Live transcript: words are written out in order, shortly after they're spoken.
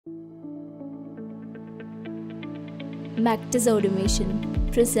Mactus Automation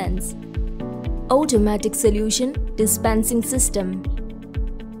presents Automatic Solution Dispensing System.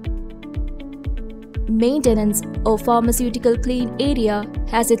 Maintenance of pharmaceutical clean area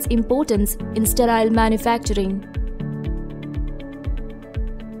has its importance in sterile manufacturing.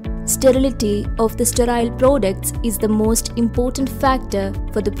 Sterility of the sterile products is the most important factor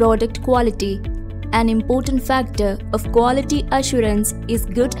for the product quality. An important factor of quality assurance is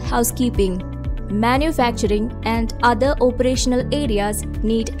good housekeeping. Manufacturing and other operational areas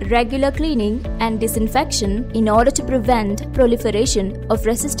need regular cleaning and disinfection in order to prevent proliferation of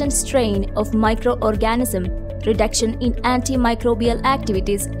resistant strain of microorganism, reduction in antimicrobial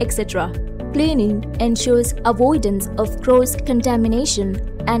activities, etc. Cleaning ensures avoidance of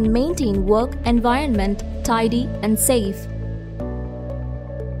cross-contamination and maintain work environment tidy and safe.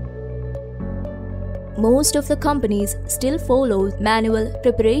 Most of the companies still follow manual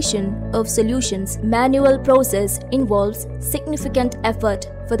preparation of solutions. Manual process involves significant effort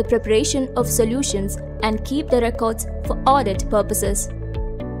for the preparation of solutions and keep the records for audit purposes.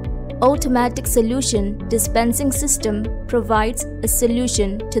 Automatic Solution Dispensing System provides a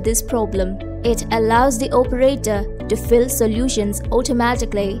solution to this problem. It allows the operator to fill solutions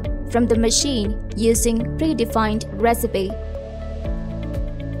automatically from the machine using predefined recipe.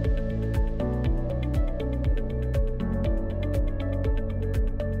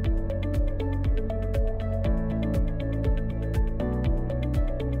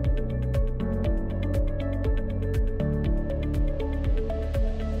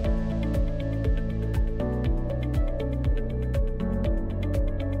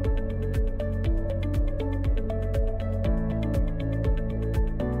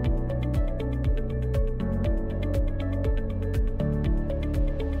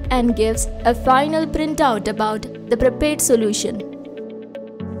 And gives a final printout about the prepared solution.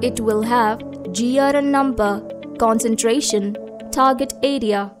 It will have GRN number, concentration, target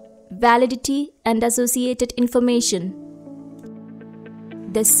area, validity and associated information.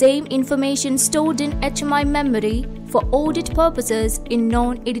 The same information stored in HMI memory for audit purposes in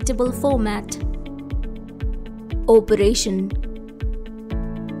non-editable format. Operation.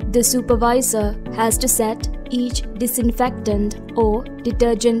 The supervisor has to set each disinfectant or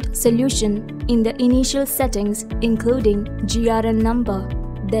detergent solution in the initial settings including GRN number.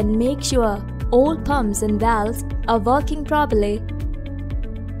 Then make sure all pumps and valves are working properly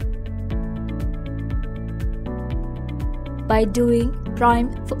by doing prime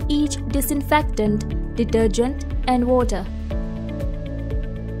for each disinfectant, detergent and water.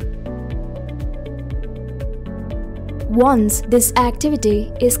 Once this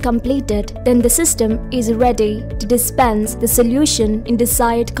activity is completed, then the system is ready to dispense the solution in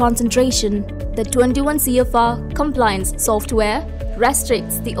desired concentration. The 21 CFR compliance software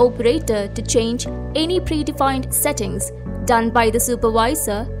restricts the operator to change any predefined settings done by the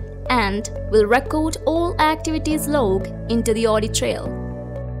supervisor and will record all activities log into the audit trail.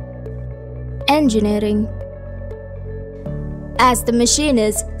 Engineering. As the machine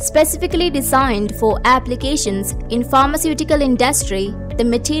is specifically designed for applications in pharmaceutical industry, the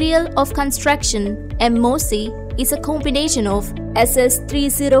material of construction MOC is a combination of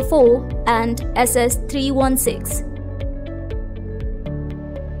SS304 and SS316.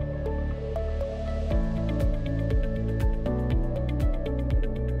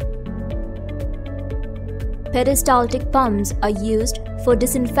 Peristaltic pumps are used for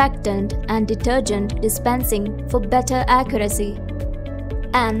disinfectant and detergent dispensing for better accuracy,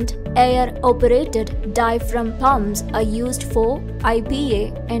 and air-operated diaphragm pumps are used for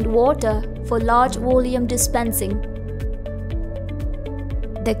IPA and water for large volume dispensing.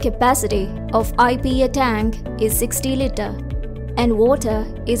 The capacity of IPA tank is 60 liter and water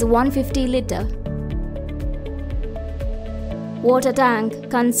is 150 liter. Water tank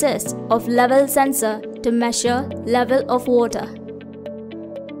consists of level sensor to measure level of water.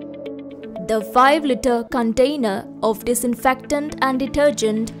 The 5-liter container of disinfectant and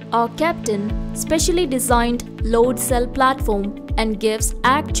detergent are kept in specially designed load cell platform and gives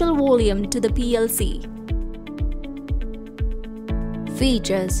actual volume to the PLC.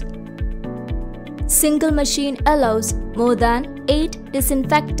 Features. Single machine allows more than 8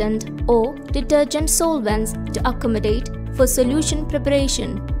 disinfectant or detergent solvents to accommodate for solution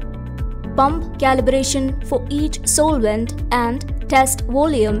preparation. Pump calibration for each solvent and test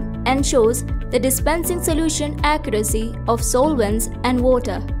volume ensures the dispensing solution accuracy of solvents and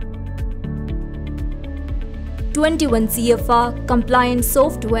water. 21 CFR compliant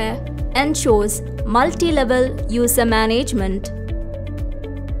software ensures multi-level user management.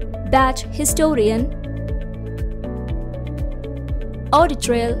 Batch historian, audit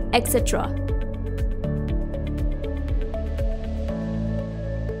trail, etc.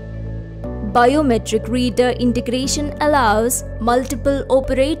 Biometric reader integration allows multiple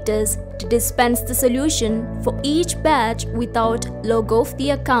operators to dispense the solution for each batch without log off the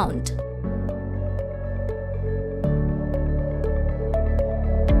account.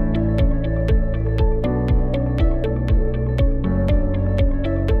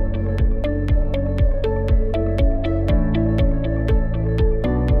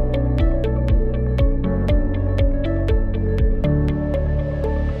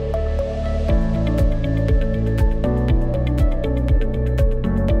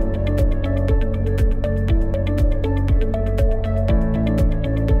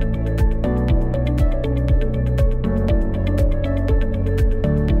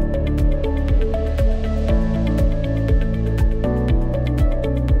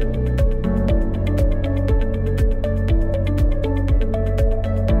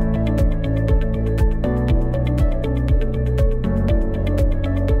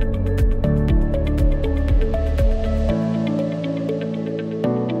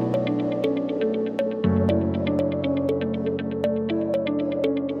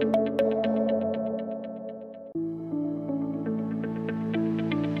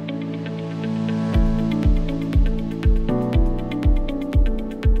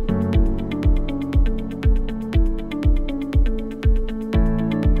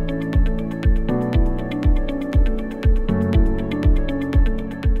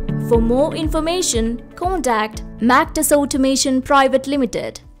 For more information, contact Mactus Automation Private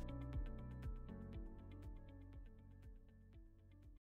Limited.